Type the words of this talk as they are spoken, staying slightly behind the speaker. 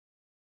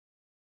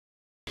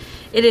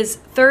It is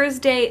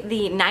Thursday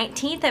the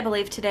 19th, I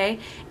believe, today,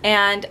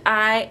 and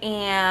I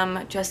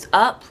am just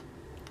up,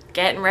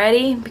 getting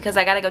ready, because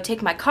I gotta go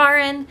take my car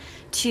in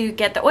to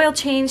get the oil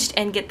changed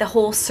and get the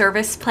whole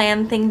service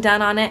plan thing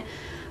done on it.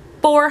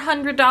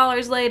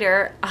 $400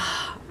 later,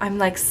 I'm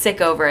like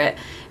sick over it.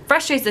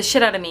 Frustrates the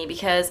shit out of me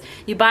because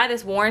you buy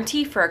this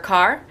warranty for a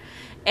car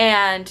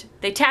and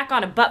they tack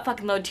on a butt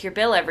fucking load to your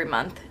bill every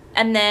month,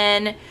 and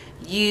then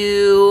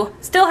you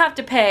still have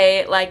to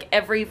pay, like,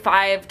 every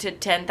 5,000 to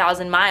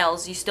 10,000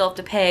 miles, you still have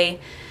to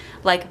pay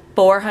like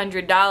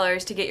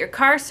 $400 to get your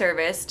car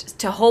serviced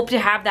to hope to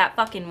have that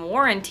fucking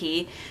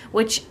warranty,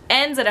 which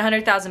ends at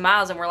 100,000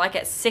 miles and we're like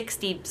at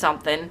 60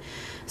 something.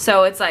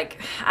 So it's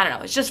like, I don't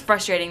know, it's just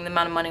frustrating the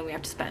amount of money we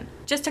have to spend.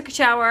 Just took a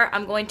shower.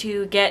 I'm going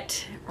to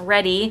get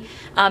ready.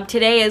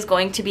 Today is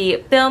going to be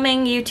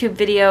filming YouTube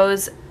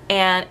videos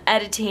and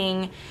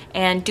editing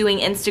and doing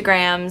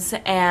Instagrams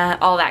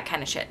and all that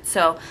kind of shit.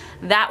 So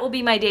that will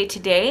be my day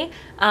today,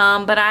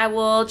 but I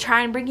will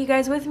try and bring you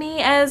guys with me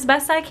as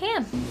best I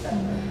can.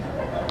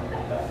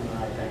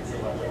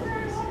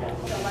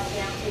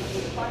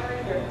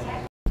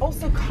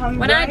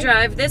 When I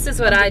drive, this is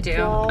what I do.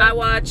 I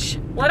watch,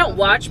 well, I don't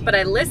watch, but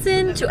I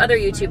listen to other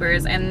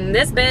YouTubers, and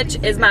this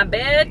bitch is my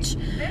bitch.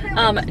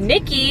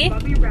 Nikki,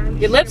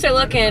 your lips are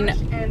looking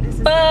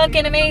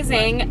fucking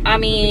amazing. I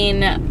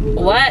mean,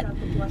 what?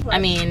 I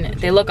mean,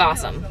 they look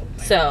awesome.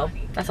 So,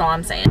 that's all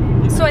I'm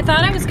saying. So I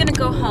thought I was gonna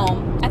go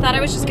home. I thought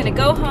I was just gonna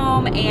go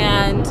home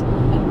and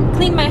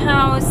clean my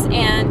house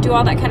and do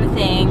all that kind of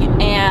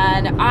thing.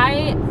 And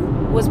I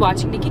was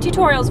watching Nikki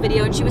Tutorial's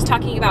video, and she was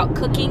talking about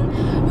cooking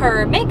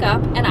her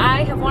makeup, and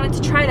I have wanted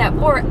to try that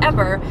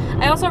forever.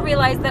 I also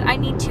realized that I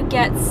need to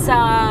get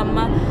some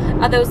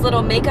of those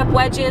little makeup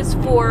wedges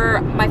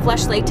for my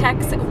Flesh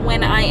Latex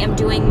when I am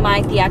doing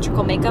my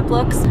theatrical makeup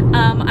looks.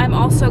 I'm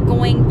also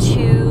going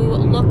to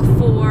look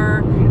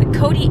for the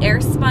Coty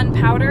Airspun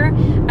powder.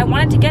 I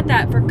wanted to get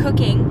that for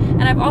cooking,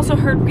 and I've also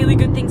heard really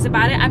good things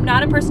about it. I'm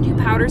not a person who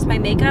powders my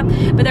makeup,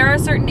 but there are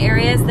certain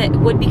areas that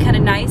would be kind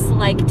of nice,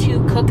 like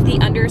to cook the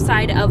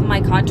underside of my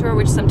contour,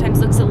 which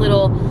sometimes looks a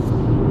little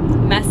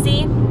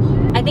messy.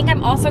 I think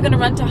I'm also going to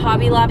run to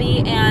Hobby Lobby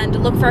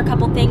and look for a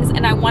couple things,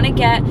 and I want to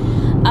get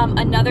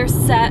another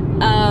set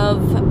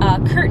of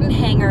curtain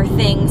hanger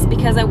things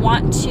because I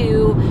want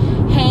to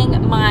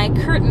hang my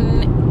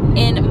curtain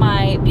in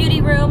my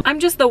beauty room. I'm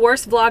just the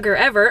worst vlogger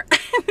ever.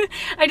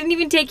 I didn't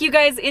even take you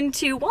guys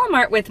into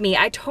Walmart with me.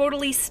 I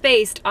totally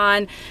spaced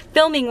on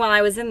filming while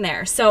I was in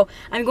there. So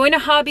I'm going to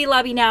Hobby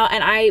Lobby now,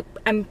 and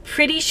I'm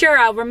pretty sure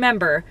I'll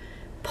remember,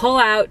 pull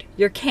out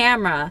your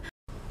camera.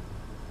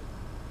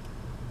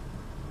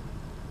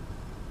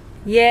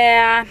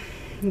 Yeah.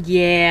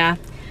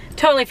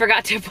 Totally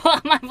forgot to pull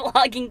out my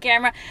vlogging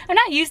camera. I'm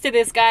not used to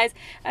this, guys.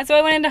 And so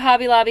I went into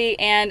Hobby Lobby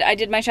and I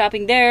did my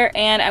shopping there,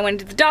 and I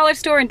went to the dollar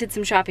store and did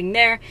some shopping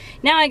there.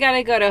 Now I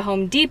gotta go to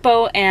Home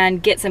Depot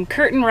and get some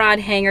curtain rod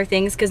hanger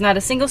things because not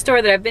a single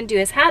store that I've been to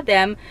has had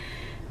them.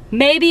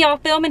 Maybe I'll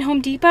film in Home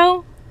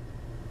Depot.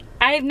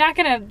 I'm not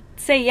gonna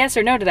say yes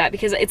or no to that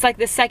because it's like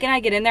the second I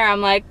get in there,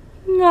 I'm like,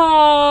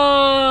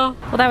 no.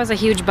 Well, that was a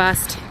huge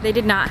bust. They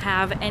did not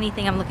have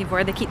anything I'm looking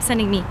for. They keep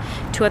sending me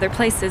to other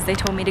places. They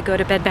told me to go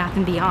to Bed Bath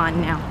 &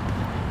 Beyond now.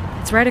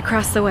 It's right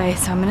across the way,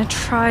 so I'm gonna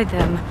try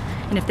them.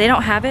 And if they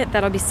don't have it,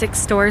 that'll be 6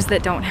 stores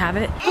that don't have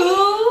it.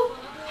 Who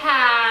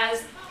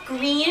has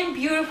green,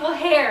 beautiful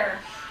hair?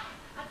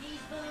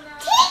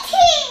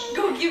 Kiki!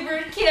 Go give her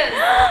a kiss.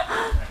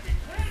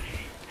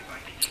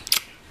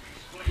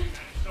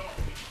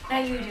 Now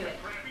you do it.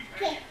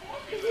 Okay.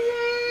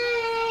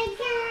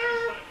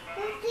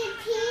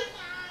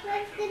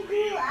 The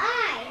blue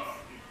eyes.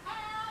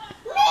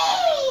 Me!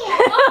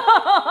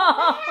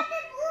 Oh, I have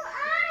the blue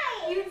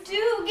eyes. You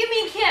do. Give me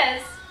a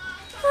kiss.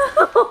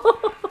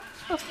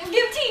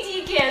 Give TT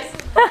a kiss.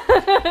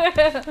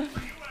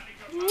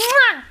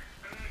 Mwah!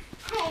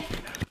 Hey,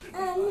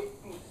 who's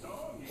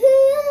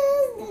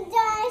the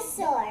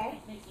dinosaur?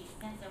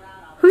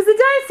 Who's the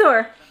dinosaur?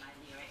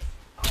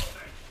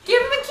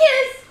 Give him a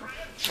kiss.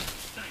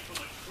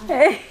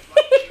 Hey.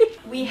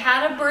 We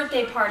had a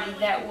birthday party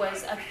that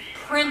was a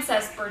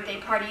princess birthday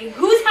party.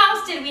 Whose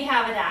house did we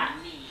have it at?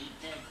 Me!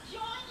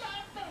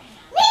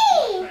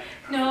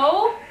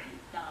 No?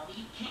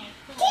 Kiki!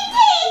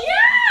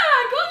 Yeah!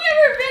 Go give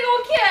her a big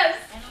old kiss!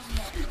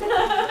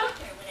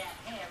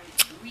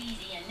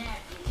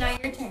 Now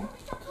your turn.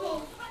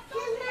 Who's my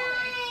girl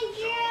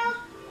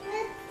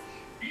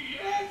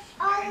with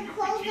all the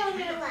clothes on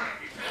her lap?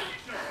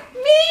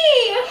 Me!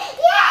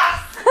 Yes!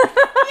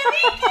 Give me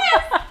a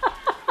kiss!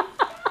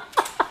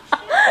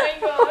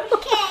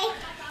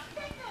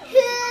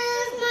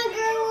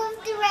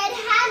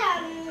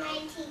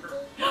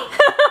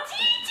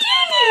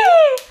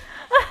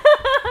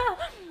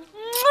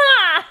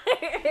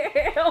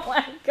 Oh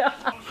my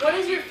god. What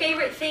is your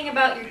favorite thing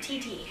about your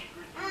TT?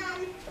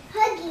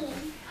 Hugging.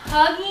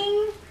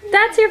 Hugging?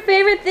 That's your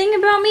favorite thing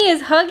about me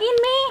is hugging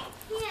me?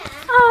 Yeah.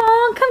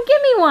 Oh, come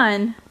give me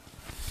one.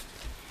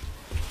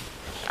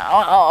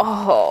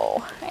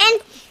 Oh.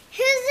 And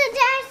who's the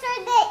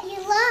dinosaur that you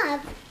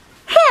love?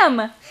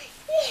 him.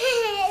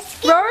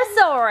 Yes.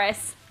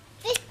 Rorosaurus.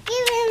 Just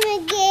give him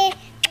a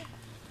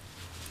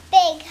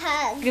big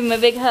hug. Give him a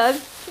big hug.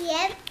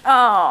 Yep.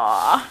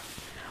 Aww.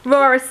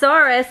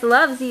 Rorosaurus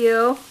loves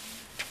you.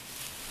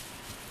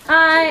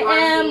 I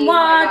am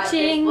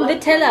watching the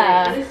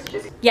Tilla.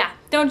 Yeah,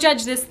 don't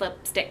judge this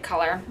lipstick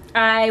color.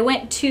 I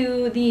went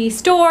to the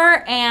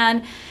store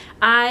and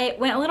I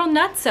went a little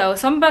nutso.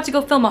 So I'm about to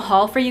go film a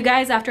haul for you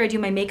guys after I do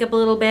my makeup a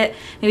little bit.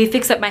 Maybe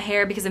fix up my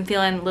hair because I'm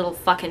feeling a little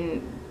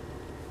fucking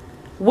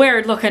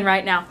weird looking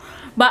right now.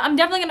 But I'm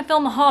definitely gonna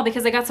film a haul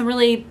because I got some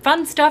really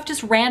fun stuff,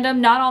 just random,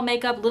 not all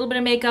makeup, a little bit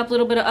of makeup, a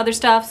little bit of other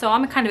stuff. So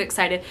I'm kind of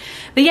excited.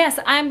 But yes,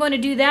 I'm going to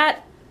do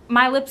that.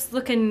 My lips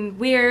looking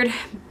weird,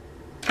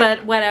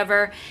 but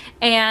whatever.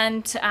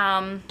 And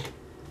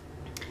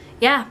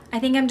yeah, I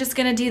think I'm just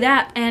gonna do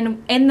that.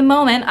 And in the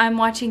moment, I'm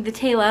watching the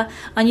Taylor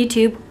on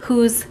YouTube,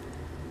 who's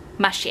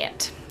my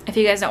shit. If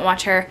you guys don't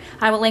watch her,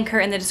 I will link her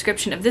in the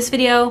description of this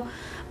video.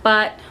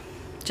 But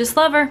just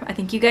love her. I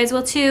think you guys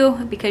will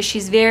too, because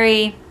she's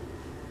very...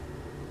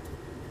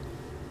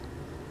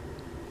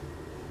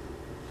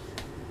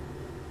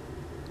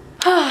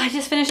 I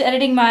just finished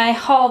editing my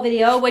haul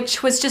video,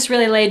 which was just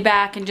really laid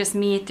back and just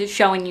me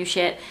showing you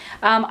shit.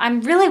 I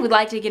really would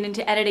like to get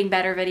into editing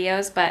better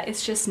videos, but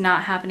it's just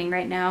not happening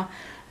right now.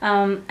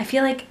 I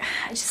feel like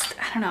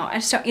I don't know, I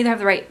just don't either have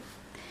the right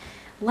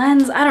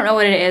lens. I don't know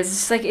what it is. It's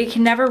just like it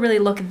can never really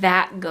look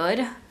that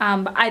good.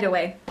 But either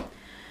way,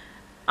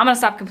 I'm gonna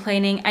stop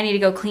complaining. I need to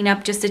go clean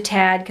up just a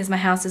tad because my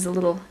house is a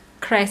little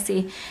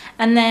crazy.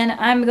 And then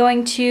I'm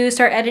going to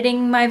start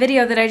editing my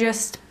video that I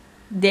just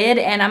did,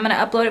 and I'm gonna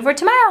upload it for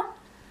tomorrow.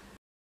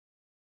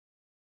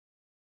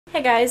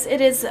 Hey guys,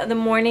 it is the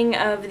morning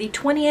of the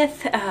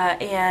 20th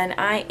and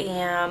I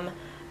am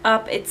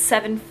up. It's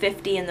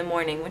 7:50 in the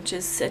morning, which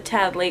is a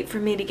tad late for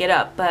me to get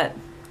up, but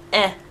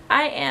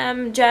I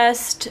am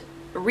just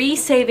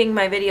resaving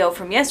my video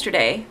from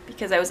yesterday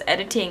because I was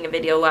editing a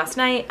video last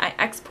night. I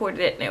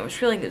exported it and it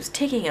was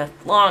taking a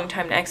long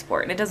time to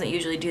export, and it doesn't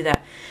usually do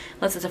that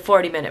unless it's a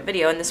 40-minute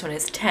video, and this one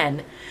is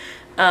 10.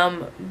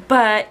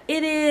 But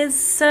it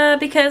is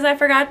because I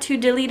forgot to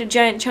delete a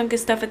giant chunk of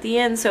stuff at the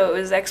end, so it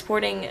was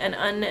exporting an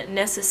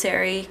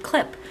unnecessary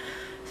clip.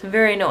 So I'm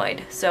very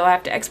annoyed. So I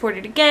have to export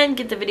it again,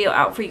 get the video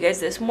out for you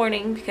guys this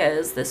morning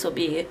because this will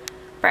be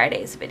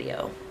Friday's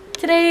video.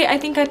 Today I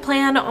think I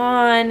plan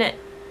on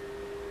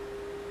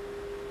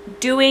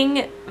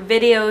doing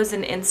videos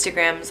and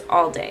Instagrams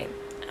all day.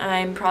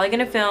 I'm probably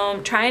going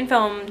to try and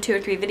film 2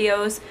 or 3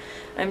 videos.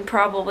 I'm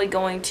probably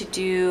going to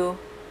do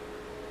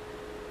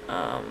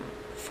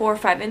 4 or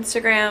 5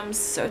 Instagrams,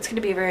 so it's going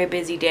to be a very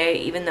busy day,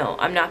 even though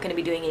I'm not going to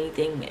be doing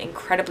anything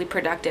incredibly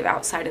productive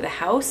outside of the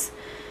house.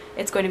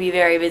 It's going to be a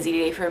very busy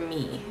day for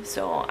me,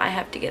 so I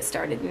have to get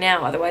started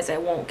now, otherwise I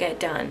won't get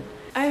done.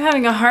 I'm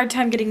having a hard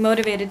time getting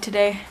motivated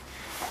today.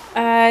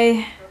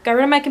 I got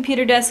rid of my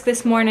computer desk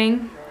this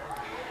morning.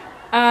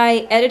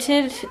 I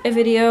edited a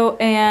video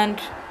and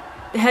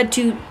had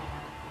to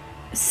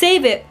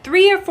save it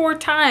 3 or 4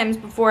 times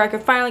before I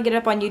could finally get it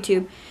up on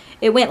YouTube.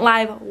 It went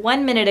live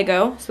 1 minute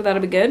ago, so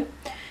that'll be good.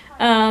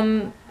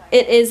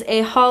 It is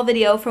a haul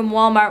video from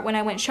Walmart when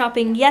I went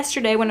shopping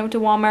yesterday, when I went to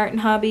Walmart and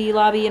Hobby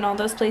Lobby and all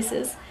those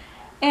places.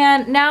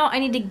 And now I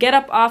need to get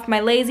up off my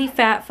lazy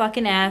fat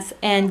fucking ass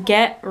and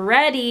get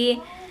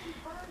ready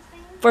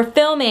for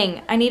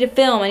filming. I need to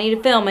film, I need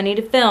to film, I need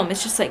to film.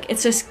 It's just like,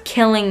 it's just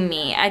killing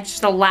me.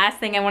 The last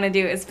thing I want to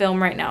do is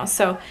film right now.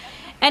 So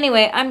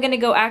anyway, I'm gonna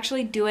go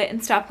actually do it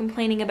and stop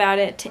complaining about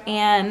it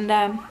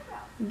and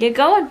get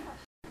going.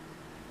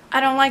 I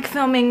don't like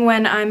filming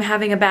when I'm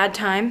having a bad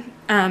time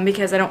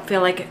because I don't feel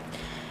like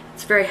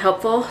it's very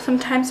helpful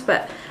sometimes,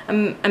 but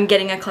I'm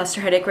getting a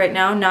cluster headache right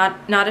now.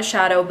 Not a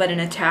shadow, but an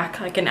attack,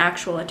 like an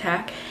actual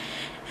attack.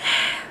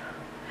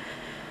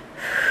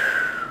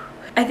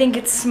 I think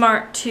it's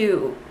smart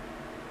to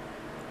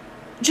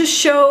just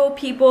show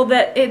people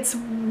that it's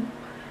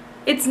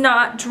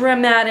not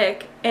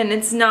dramatic and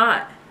it's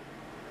not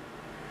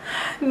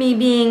me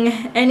being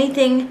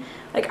anything.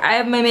 Like, I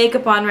have my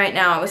makeup on right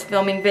now. I was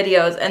filming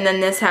videos and then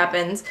this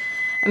happens.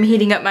 I'm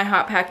heating up my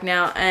hot pack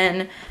now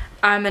and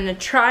I'm gonna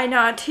try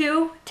not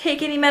to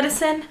take any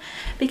medicine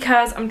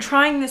because I'm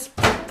trying this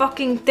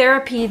fucking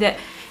therapy that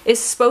is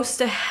supposed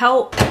to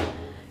help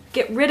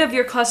get rid of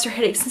your cluster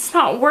headaches. It's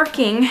not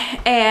working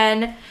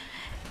and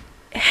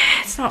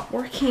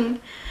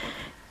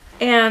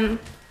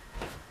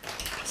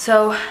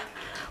so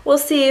we'll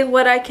see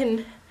what I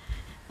can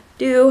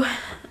do.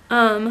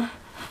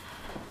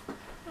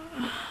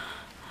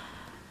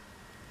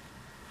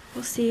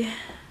 We'll see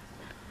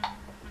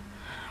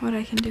what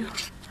I can do.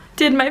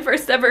 Did my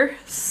first ever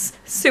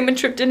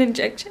sumatriptan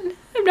injection.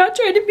 I'm not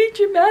trying to be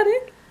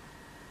dramatic.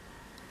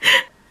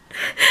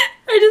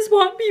 I just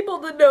want people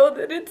to know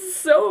that it's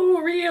so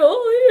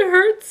real. It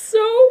hurts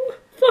so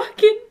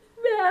fucking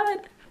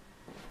bad.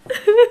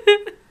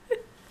 It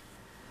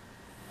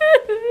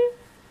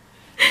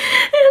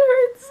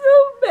hurts so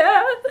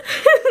bad.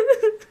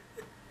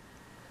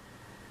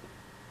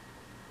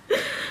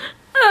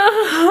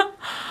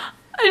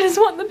 I just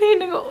want the pain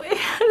to go away.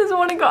 I just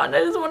want it gone. I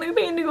just want the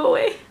pain to go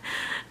away.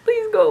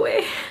 Please go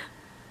away.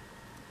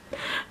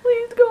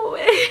 Please go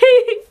away.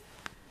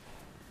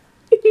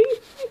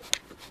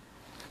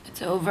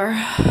 It's over.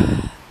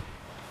 I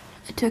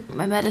took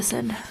my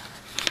medicine.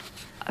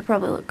 I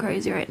probably look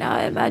crazy right now.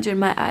 I imagine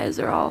my eyes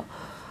are all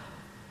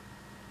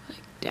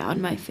like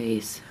down my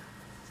face.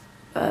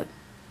 But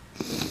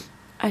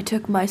I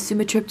took my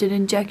sumatriptan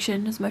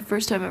injection. It's my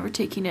first time ever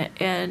taking it,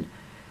 and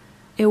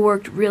it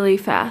worked really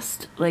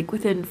fast. Like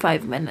within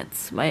 5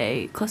 minutes,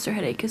 my cluster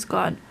headache is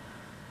gone.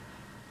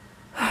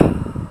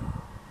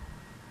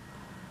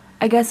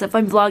 I guess if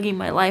I'm vlogging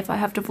my life, I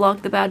have to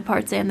vlog the bad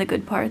parts and the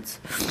good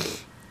parts.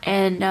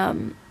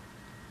 And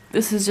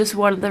this is just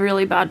one of the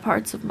really bad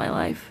parts of my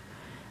life.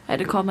 I had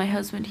to call my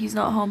husband. He's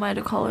not home. I had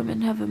to call him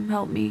and have him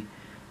help me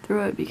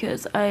through it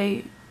because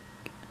I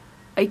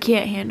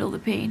can't handle the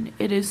pain.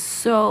 It is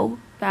so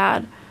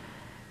bad.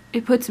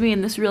 It puts me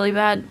in this really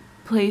bad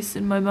place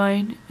in my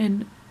mind,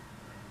 and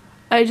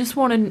I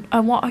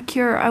want a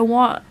cure. I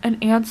want an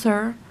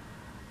answer.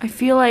 I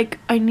feel like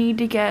I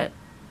need an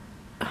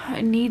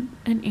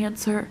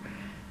answer.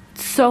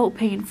 It's so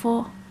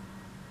painful.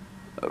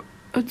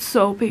 It's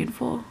so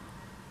painful.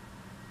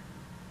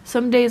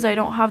 Some days I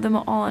don't have them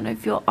at all and I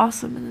feel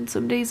awesome, and then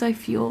some days I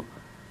feel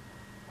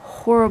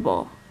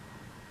horrible.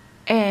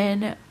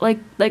 And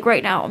like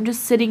right now, I'm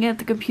just sitting at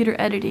the computer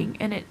editing,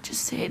 and it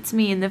just hits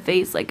me in the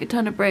face like a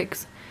ton of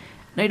bricks.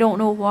 And I don't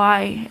know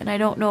why, and I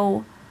don't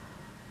know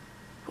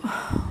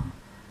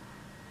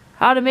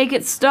how to make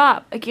it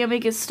stop. I can't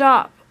make it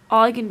stop.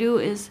 All I can do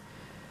is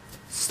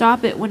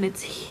stop it when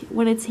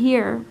it's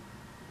here,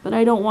 but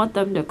I don't want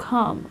them to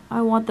come.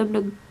 I want them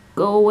to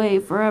go away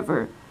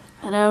forever,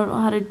 and I don't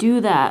know how to do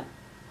that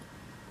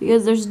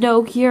because there's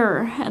no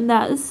cure, and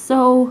that is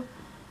so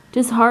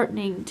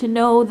disheartening to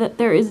know that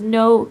there is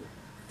no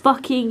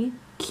fucking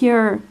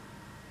cure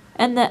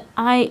and that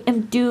I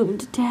am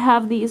doomed to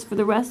have these for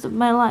the rest of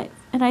my life.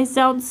 And I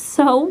sound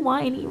so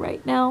whiny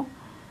right now.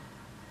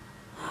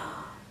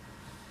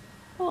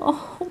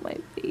 Oh, my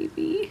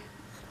baby.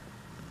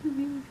 You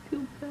made me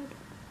feel better.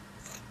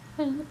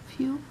 I love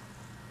you.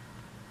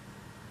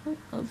 I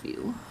love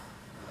you.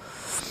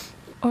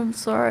 I'm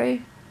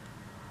sorry.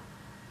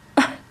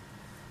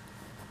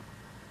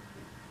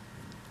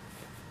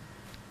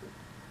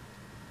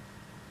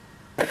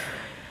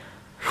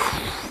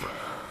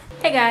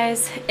 Hey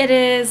guys, it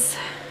is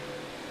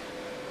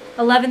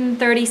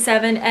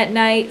 11:37 at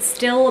night,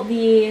 still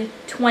the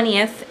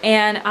 20th,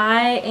 and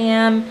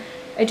I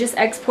just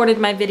exported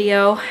my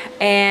video,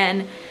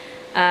 and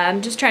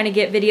I'm just trying to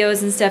get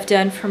videos and stuff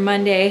done for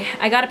Monday.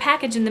 I got a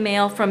package in the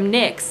mail from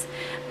NYX.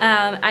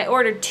 I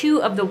ordered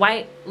 2 of the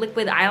white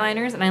liquid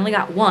eyeliners and I only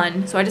got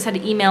 1, so I just had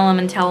to email them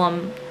and tell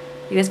them,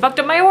 you guys fucked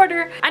up my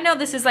order. I know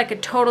this is like a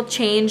total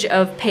change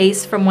of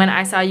pace from when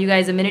I saw you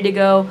guys a minute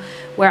ago,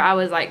 where I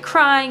was like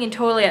crying and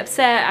totally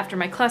upset after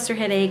my cluster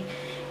headache.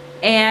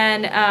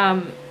 And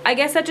I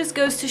guess that just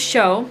goes to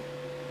show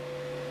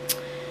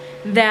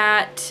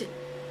that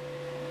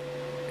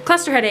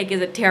cluster headache is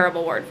a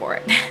terrible word for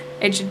it.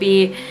 It should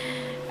be,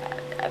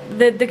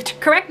 the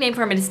correct name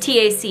for it is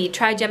TAC,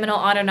 trigeminal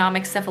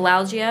autonomic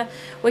cephalalgia,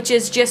 which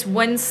is just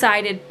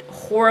one-sided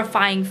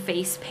horrifying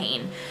face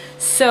pain.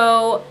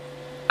 So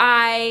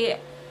I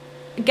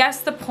guess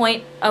the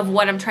point of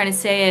what I'm trying to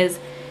say is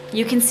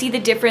you can see the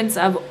difference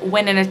of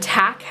when an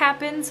attack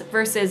happens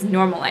versus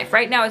normal life.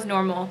 Right now is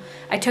normal.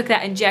 I took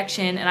that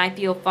injection and I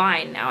feel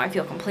fine now. I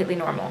feel completely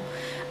normal.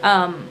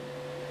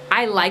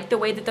 I like the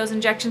way that those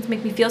injections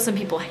make me feel. Some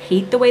people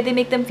hate the way they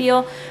make them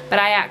feel, but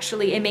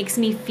it makes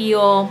me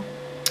feel,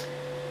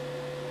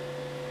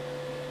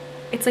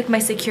 it's like my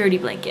security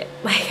blanket.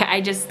 Like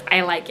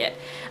I like it.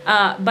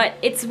 But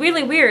it's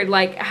really weird,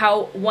 like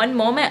how one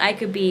moment I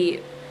could be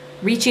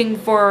reaching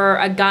for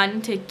a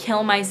gun to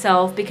kill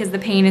myself because the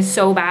pain is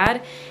so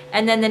bad,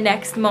 and then the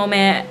next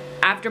moment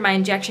after my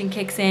injection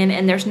kicks in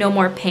and there's no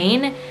more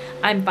pain,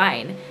 I'm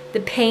fine. The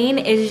pain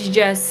is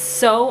just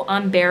so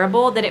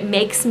unbearable that it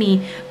makes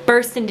me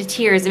burst into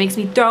tears. It makes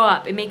me throw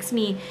up. It makes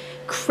me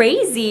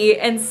crazy.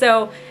 And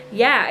so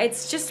yeah,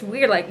 it's just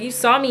weird. Like, you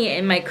saw me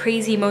in my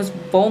crazy, most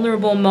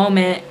vulnerable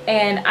moment,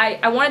 and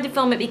I wanted to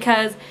film it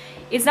because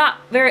it's not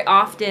very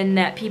often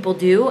that people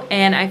do,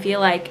 and I feel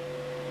like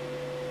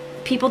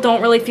people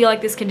don't really feel like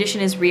this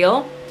condition is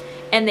real,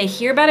 and they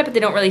hear about it but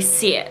they don't really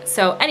see it.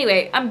 So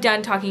anyway, I'm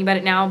done talking about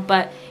it now,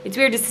 but it's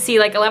weird just to see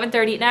like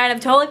 11:30 at night. I'm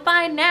totally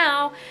fine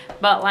now,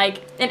 but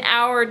like an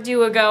hour or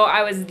 2 ago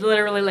I was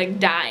literally like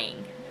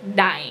dying.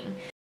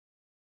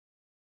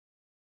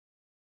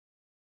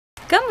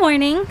 Good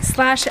morning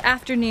 /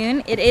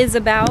 afternoon. It is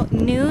about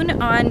noon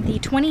on the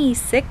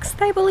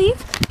 26th, I believe.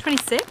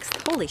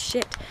 26th? Holy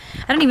shit.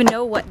 I don't even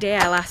know what day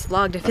I last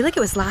vlogged. I feel like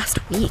it was last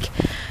week.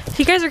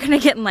 You guys are gonna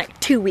get in like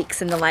 2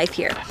 weeks in the life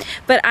here.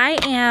 But I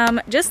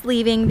am just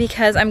leaving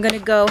because I'm gonna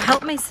go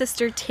help my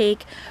sister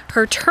take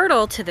her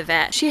turtle to the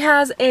vet. She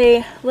has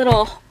a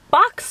little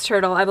box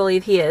turtle, I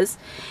believe he is.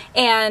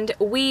 And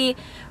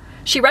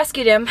she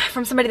rescued him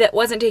from somebody that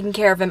wasn't taking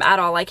care of him at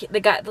all. Like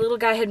the little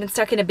guy had been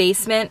stuck in a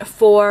basement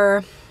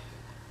for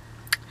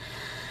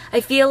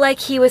I feel like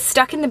he was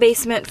stuck in the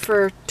basement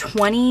for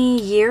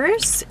 20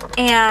 years,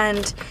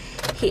 and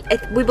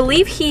we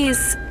believe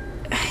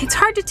it's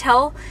hard to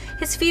tell.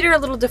 His feet are a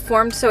little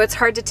deformed, so it's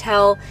hard to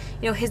tell,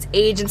 you know, his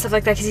age and stuff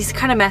like that because he's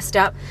kind of messed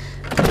up.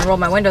 I'm gonna roll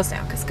my windows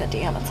down because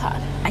goddamn, it's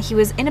hot. He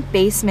was in a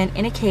basement,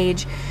 in a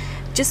cage,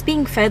 just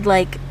being fed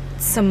like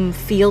some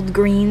field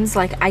greens,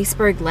 like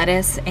iceberg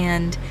lettuce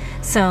and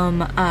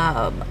some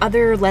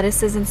other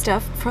lettuces and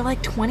stuff for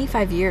like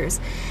 25 years.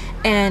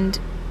 And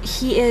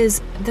he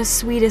is the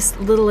sweetest,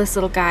 littlest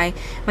little guy.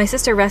 My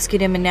sister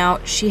rescued him, and now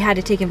she had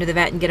to take him to the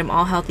vet and get him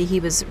all healthy. He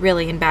was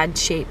really in bad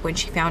shape when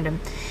she found him.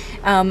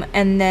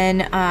 And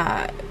then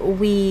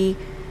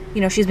you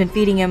know, she's been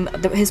feeding him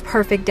his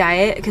perfect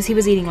diet because he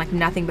was eating like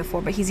nothing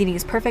before, but he's eating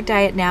his perfect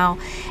diet now,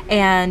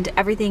 and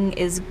everything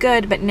is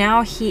good. But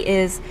now he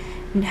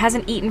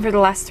hasn't eaten for the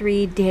last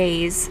 3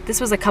 days.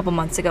 This was a couple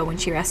months ago when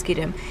she rescued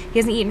him. He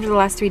hasn't eaten for the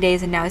last 3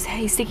 days, and now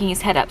he's sticking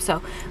his head up,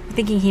 so we're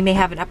thinking he may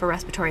have an upper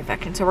respiratory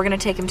infection. So we're gonna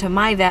take him to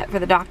my vet for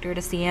the doctor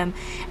to see him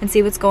and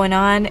see what's going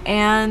on.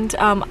 And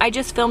I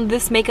just filmed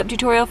this makeup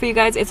tutorial for you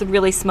guys. It's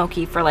really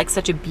smoky for like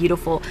such a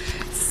beautiful,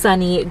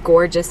 sunny,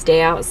 gorgeous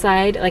day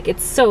outside. Like,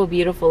 it's so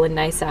beautiful and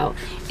nice out,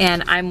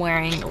 and I'm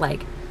wearing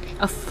like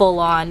a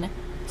full-on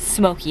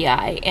smoky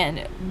eye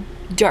and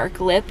dark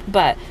lip,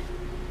 but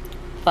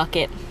fuck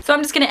it. So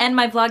I'm just gonna end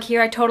my vlog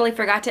here. I totally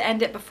forgot to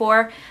end it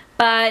before,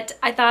 but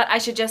I thought I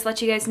should just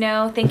let you guys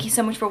know. Thank you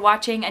so much for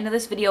watching. I know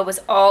this video was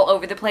all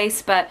over the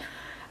place, but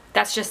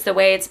that's just the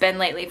way it's been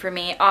lately for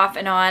me, off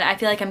and on. I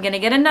feel like I'm gonna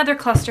get another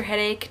cluster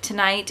headache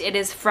tonight. It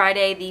is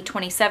Friday the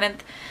 27th,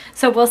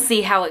 so we'll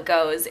see how it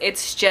goes.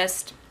 It's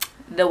just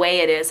the way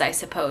it is, I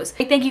suppose.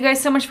 Thank you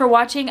guys so much for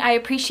watching. I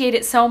appreciate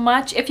it so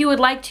much. If you would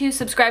like to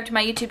subscribe to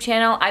my YouTube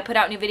channel, I put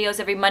out new videos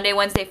every Monday,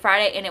 Wednesday,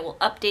 Friday, and it will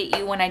update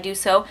you when I do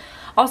so.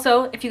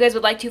 Also, if you guys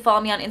would like to follow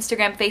me on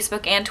Instagram,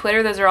 Facebook, and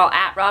Twitter, those are all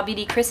at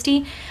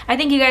RawBeautyKristi. I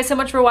thank you guys so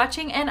much for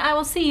watching, and I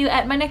will see you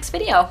at my next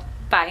video.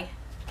 Bye.